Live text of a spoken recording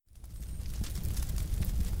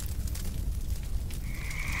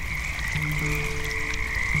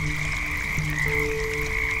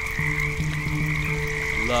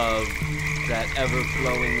love, that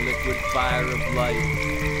ever-flowing liquid fire of life,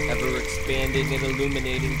 ever-expanding and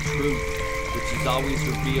illuminating truth, which is always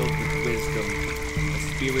revealed with wisdom, a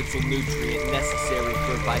spiritual nutrient necessary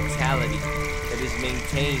for vitality that is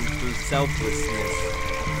maintained through selflessness,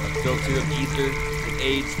 a filter of ether that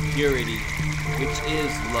aids purity, which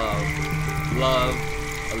is love. Love,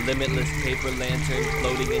 a limitless paper lantern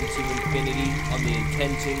floating into infinity on the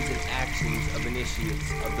intentions and actions of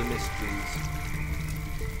initiates of the mysteries.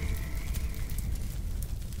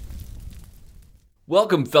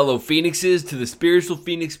 Welcome, fellow Phoenixes, to the Spiritual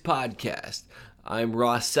Phoenix Podcast. I'm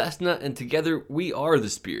Ross Cessna, and together we are the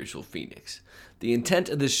Spiritual Phoenix. The intent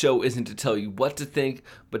of this show isn't to tell you what to think,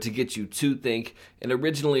 but to get you to think and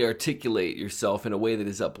originally articulate yourself in a way that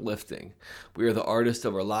is uplifting. We are the artists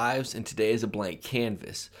of our lives, and today is a blank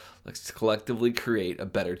canvas. Let's collectively create a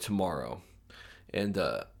better tomorrow. And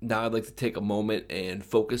now I'd like to take a moment and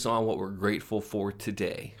focus on what we're grateful for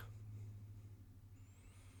today.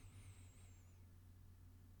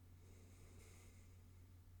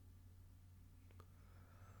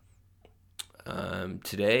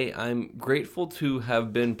 Today, I'm grateful to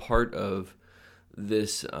have been part of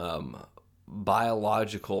this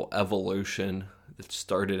biological evolution that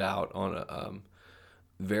started out on a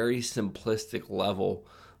very simplistic level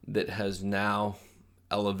that has now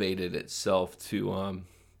elevated itself to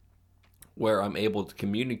where I'm able to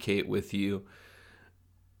communicate with you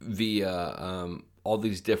via all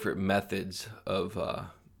these different methods of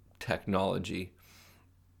technology.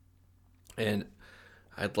 And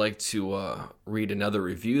I'd like to read another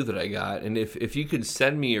review that I got. And if you could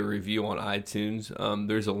send me a review on iTunes,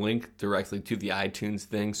 there's a link directly to the iTunes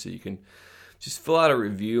thing, so you can just fill out a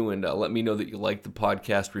review and let me know that you like the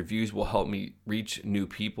podcast. Reviews will help me reach new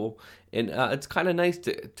people. And it's kind of nice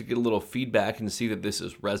to get a little feedback and see that this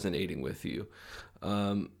is resonating with you.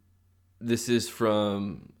 This is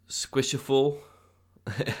from Squishiful.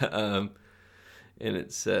 And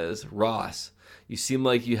it says, Ross, you seem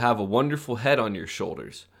like you have a wonderful head on your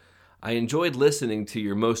shoulders. I enjoyed listening to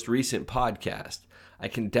your most recent podcast. I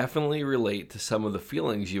can definitely relate to some of the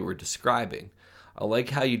feelings you were describing. I like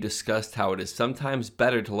how you discussed how it is sometimes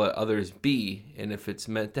better to let others be, and if it's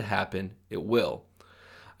meant to happen, it will.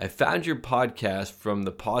 I found your podcast from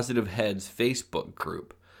the Positive Heads Facebook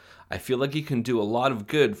group. I feel like you can do a lot of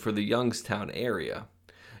good for the Youngstown area.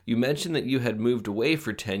 You mentioned that you had moved away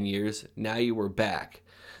for 10 years, now you were back.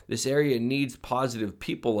 This area needs positive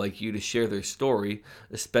people like you to share their story,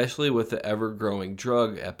 especially with the ever-growing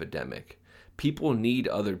drug epidemic. People need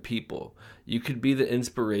other people. You could be the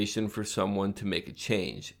inspiration for someone to make a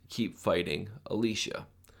change. Keep fighting, Alicia.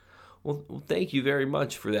 Well, thank you very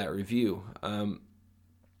much for that review. And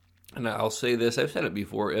I'll say this, I've said it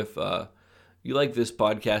before, if you like this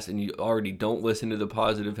podcast and you already don't listen to the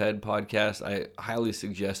Positive Head podcast, I highly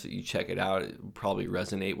suggest that you check it out. It will probably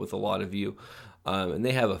resonate with a lot of you. And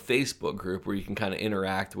they have a Facebook group where you can kind of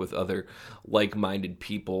interact with other like-minded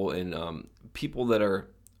people and people that are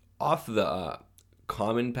off the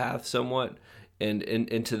common path somewhat and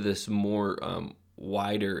into this more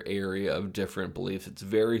wider area of different beliefs. It's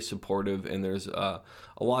very supportive, and there's a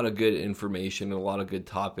lot of good information and a lot of good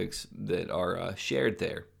topics that are shared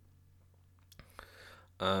there.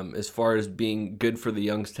 As far as being good for the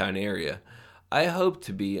Youngstown area, I hope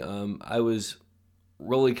to be. I was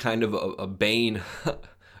really kind of a bane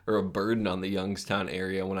or a burden on the Youngstown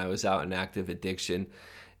area when I was out in active addiction.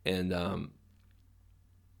 And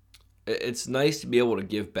it's nice to be able to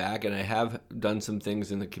give back. And I have done some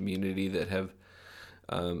things in the community that have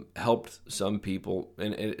helped some people.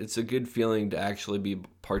 And it's a good feeling to actually be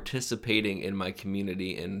participating in my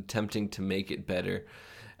community and attempting to make it better,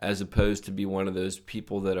 as opposed to be one of those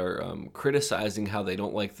people that are criticizing how they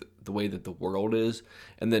don't like the way that the world is,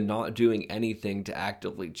 and then not doing anything to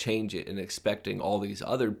actively change it and expecting all these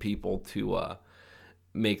other people to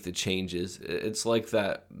make the changes. It's like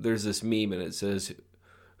that. There's this meme and it says,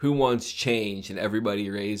 who wants change? And everybody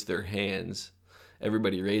raises their hands.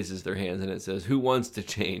 Everybody raises their hands, and it says, who wants to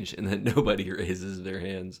change? And then nobody raises their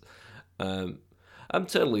hands. I'm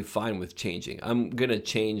totally fine with changing. I'm going to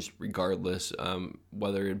change regardless,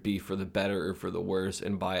 whether it be for the better or for the worse.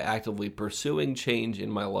 And by actively pursuing change in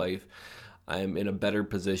my life, I'm in a better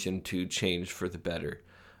position to change for the better.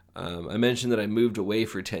 I mentioned that I moved away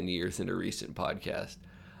for 10 years in a recent podcast.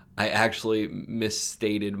 I actually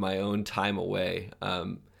misstated my own time away.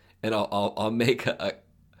 And I'll make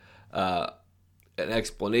an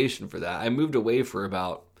explanation for that. I moved away for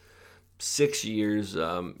about 6 years,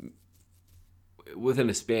 within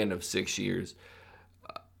a span of 6 years.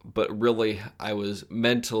 But really, I was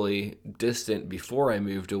mentally distant before I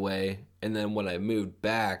moved away. And then when I moved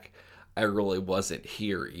back, I really wasn't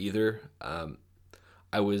here either.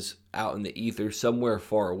 I was out in the ether somewhere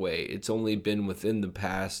far away. It's only been within the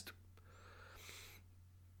past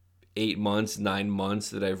 8 months, 9 months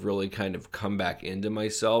that I've really kind of come back into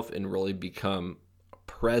myself and really become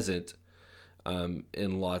present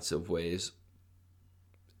in lots of ways.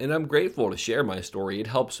 And I'm grateful to share my story. It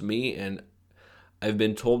helps me, and I've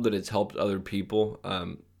been told that it's helped other people.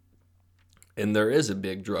 And there is a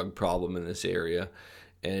big drug problem in this area.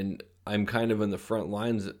 And I'm kind of in the front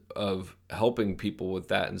lines of helping people with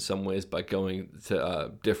that in some ways by going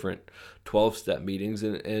to different 12-step meetings.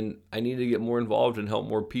 And I need to get more involved and help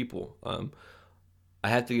more people. I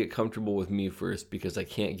have to get comfortable with me first because I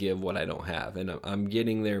can't give what I don't have. And I'm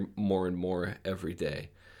getting there more and more every day.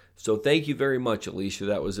 So thank you very much, Alicia.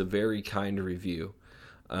 That was a very kind review.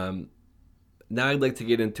 Now I'd like to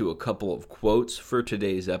get into a couple of quotes for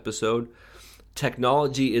today's episode.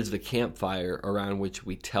 Technology is the campfire around which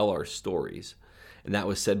we tell our stories. And that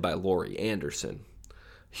was said by Laurie Anderson.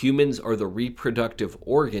 Humans are the reproductive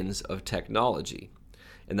organs of technology.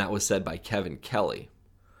 And that was said by Kevin Kelly.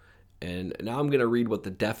 And now I'm going to read what the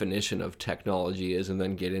definition of technology is and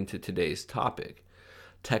then get into today's topic.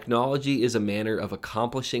 Technology is a manner of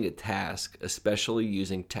accomplishing a task, especially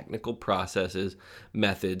using technical processes,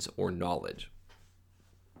 methods, or knowledge.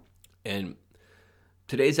 And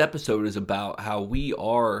today's episode is about how we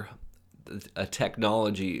are a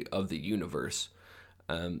technology of the universe.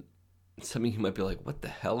 Some of you might be like, what the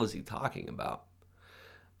hell is he talking about?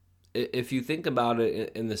 If you think about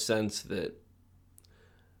it in the sense that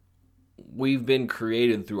we've been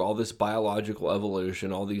created through all this biological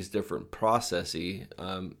evolution, all these different processes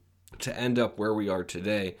to end up where we are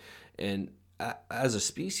today. And as a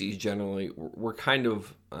species, generally, we're kind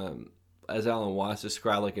of, as Alan Watts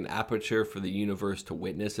described, like an aperture for the universe to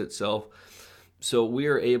witness itself. So we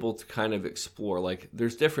are able to kind of explore, like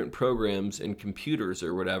there's different programs in computers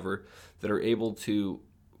or whatever that are able to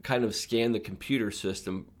kind of scan the computer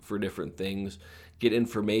system for different things, get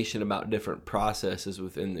information about different processes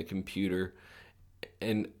within the computer,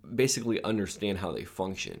 and basically understand how they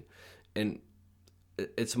function. And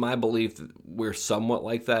it's my belief that we're somewhat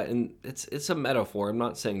like that, and it's a metaphor. I'm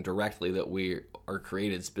not saying directly that we are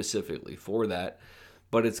created specifically for that,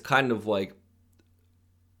 but it's kind of like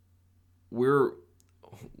we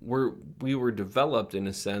were developed in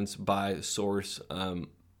a sense by source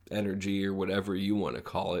energy or whatever you want to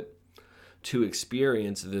call it, to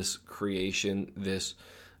experience this creation, this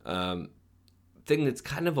thing that's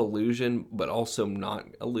kind of illusion, but also not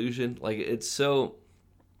illusion. Like it's so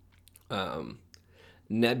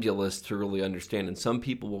nebulous to really understand, and some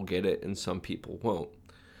people will get it and some people won't.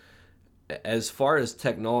 As far as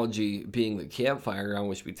technology being the campfire on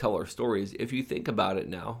which we tell our stories, if you think about it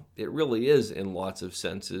now, it really is in lots of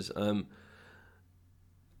senses.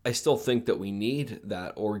 I still think that we need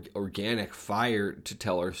that organic fire to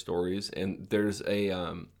tell our stories, and there's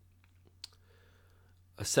a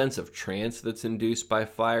sense of trance that's induced by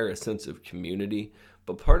fire, a sense of community.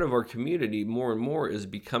 But part of our community more and more is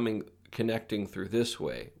connecting through this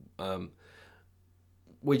way,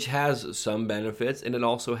 which has some benefits, and it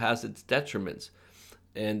also has its detriments.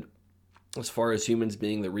 And as far as humans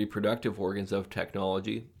being the reproductive organs of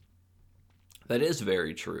technology, that is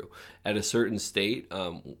very true. At a certain state,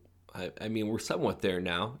 I mean, we're somewhat there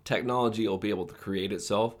now. Technology will be able to create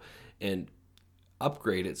itself and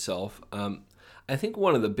upgrade itself. I think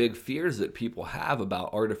one of the big fears that people have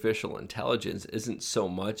about artificial intelligence isn't so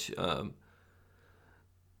much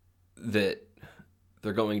that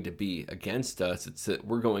they're going to be against us. It's that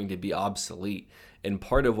we're going to be obsolete. And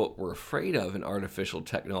part of what we're afraid of in artificial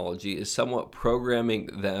technology is somewhat programming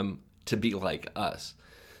them to be like us.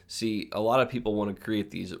 See, a lot of people want to create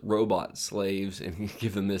these robot slaves and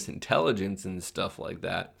give them this intelligence and stuff like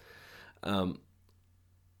that.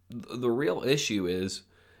 The real issue is,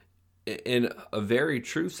 in a very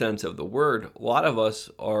true sense of the word, a lot of us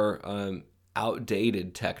are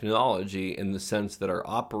outdated technology in the sense that our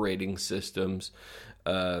operating systems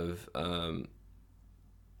of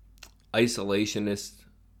isolationist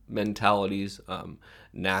mentalities,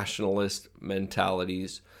 nationalist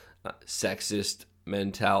mentalities, sexist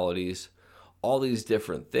mentalities, all these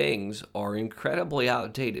different things are incredibly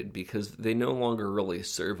outdated because they no longer really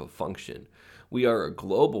serve a function. We are a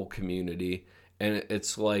global community, and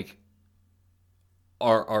it's like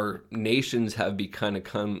our nations have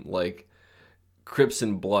become like Crips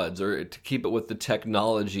and Bloods, or to keep it with the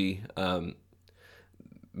technology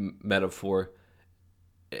metaphor,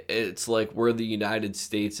 it's like we're the United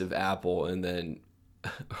States of Apple, and then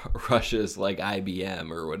Russia's like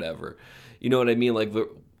IBM or whatever. You know what I mean? Like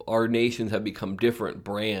our nations have become different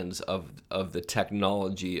brands of the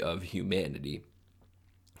technology of humanity.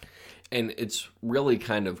 And it's really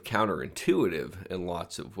kind of counterintuitive in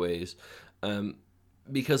lots of ways,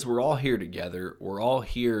 because we're all here together. We're all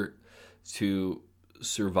here to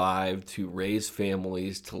survive, to raise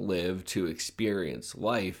families, to live, to experience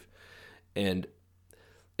life. And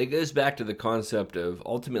it goes back to the concept of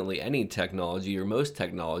ultimately any technology or most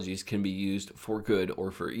technologies can be used for good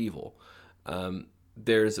or for evil.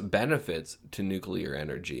 There's benefits to nuclear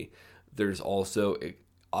energy. There's also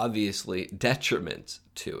obviously detriments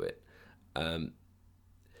to it.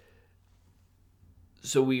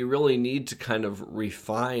 So we really need to kind of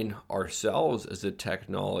refine ourselves as a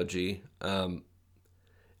technology. And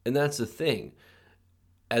that's the thing.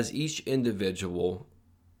 As each individual,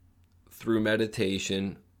 through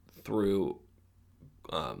meditation, through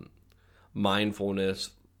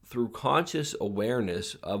mindfulness, through conscious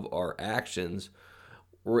awareness of our actions,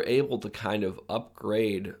 we're able to kind of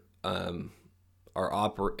upgrade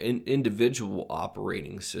our individual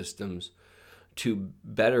operating systems to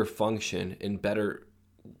better function and better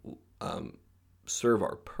serve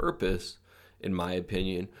our purpose, in my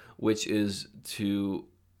opinion, which is to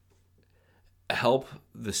help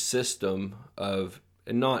the system of,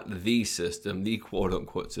 and not the system, the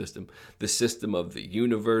quote-unquote system, the system of the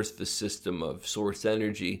universe, the system of source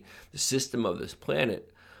energy, the system of this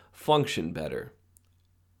planet function better.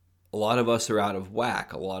 A lot of us are out of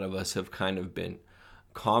whack. A lot of us have kind of been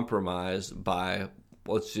compromised by,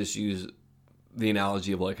 let's just use the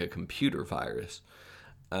analogy of like a computer virus.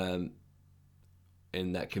 And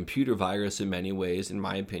that computer virus in many ways, in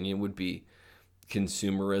my opinion, would be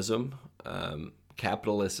consumerism,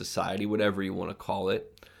 capitalist society, whatever you want to call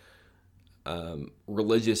it,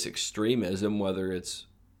 religious extremism, whether it's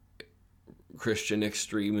Christian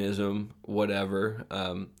extremism, whatever,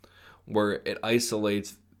 where it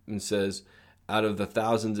isolates and says, out of the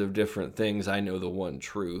thousands of different things, I know the one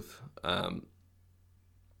truth. And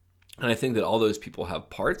I think that all those people have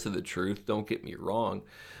parts of the truth, don't get me wrong,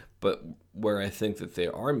 but where I think that they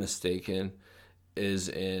are mistaken is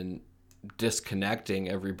in disconnecting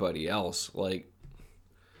everybody else. Like,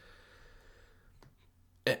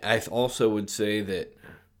 I also would say that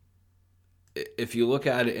if you look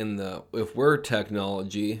at it if we're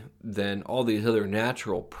technology, then all these other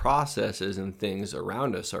natural processes and things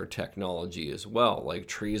around us are technology as well. Like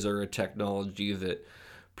trees are a technology that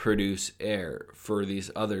produce air for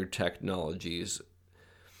these other technologies.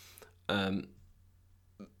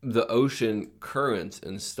 The ocean currents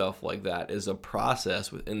and stuff like that is a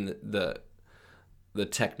process within the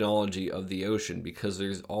technology of the ocean, because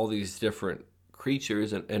there's all these different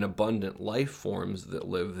creatures and abundant life forms that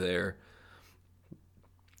live there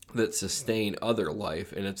that sustain other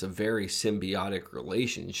life, and it's a very symbiotic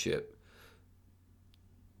relationship.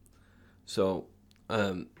 So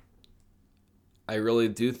I really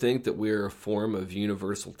do think that we are a form of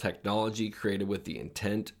universal technology created with the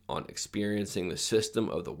intent on experiencing the system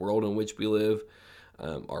of the world in which we live.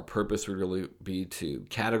 Our purpose would really be to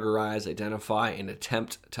categorize, identify, and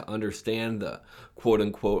attempt to understand the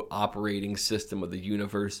quote-unquote operating system of the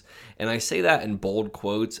universe. And I say that in bold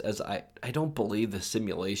quotes, as I don't believe the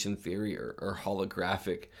simulation theory or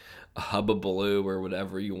holographic hubbubaloo or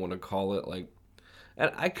whatever you want to call it. Like,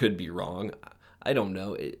 and I could be wrong. I don't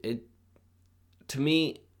know. It to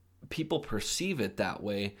me, people perceive it that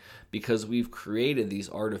way because we've created these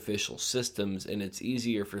artificial systems, and it's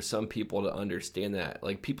easier for some people to understand that.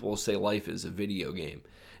 Like, people will say life is a video game,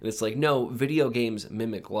 and it's like, no, video games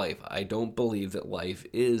mimic life. I don't believe that life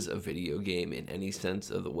is a video game in any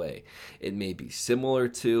sense of the way. It may be similar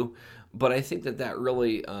to, but I think that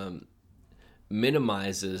really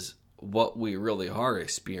minimizes what we really are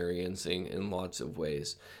experiencing in lots of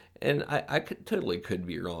ways. And I could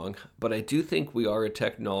be wrong, but I do think we are a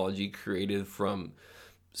technology created from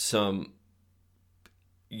some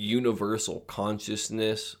universal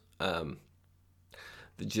consciousness that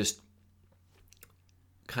just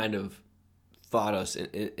kind of thought us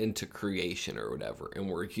into creation or whatever, and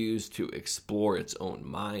we're used to explore its own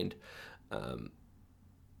mind. And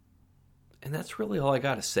that's really all I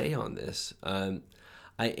got to say on this. I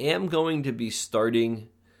am going to be starting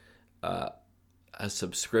a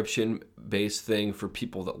subscription-based thing for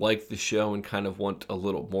people that like the show and kind of want a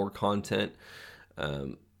little more content.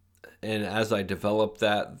 And as I develop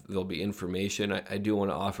that, there'll be information. I do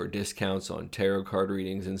want to offer discounts on tarot card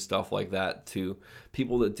readings and stuff like that to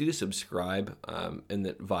people that do subscribe and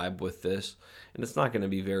that vibe with this. And it's not going to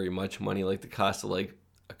be very much money, like the cost of like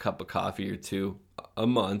a cup of coffee or two a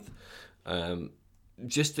month,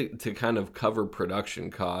 just to kind of cover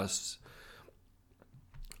production costs.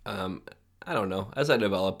 I don't know. As I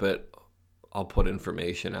develop it, I'll put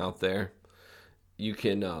information out there. You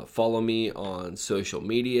can follow me on social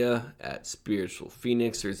media at Spiritual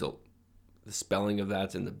Phoenix. The spelling of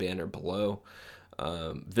that's in the banner below.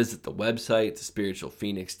 Visit the website,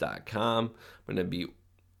 spiritualphoenix.com. I'm going to be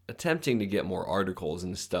attempting to get more articles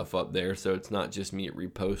and stuff up there, so it's not just me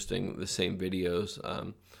reposting the same videos.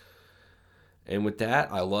 And with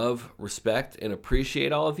that, I love, respect, and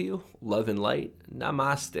appreciate all of you. Love and light.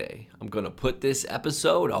 Namaste. I'm going to put this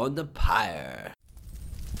episode on the pyre.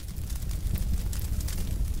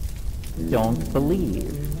 Don't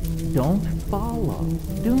believe. Don't follow.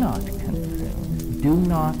 Do not consume. Do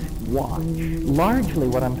not watch. Largely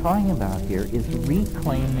what I'm talking about here is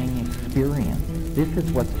reclaiming experience. This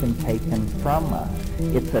is what's been taken from us.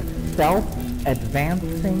 It's a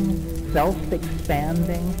self-advancing,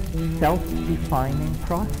 self-expanding, self-defining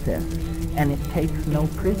process, and it takes no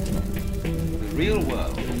prisoners. The real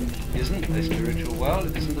world isn't a spiritual world,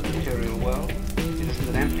 it isn't a material world, it isn't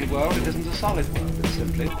an empty world, it isn't a solid world. It's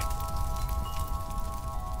simply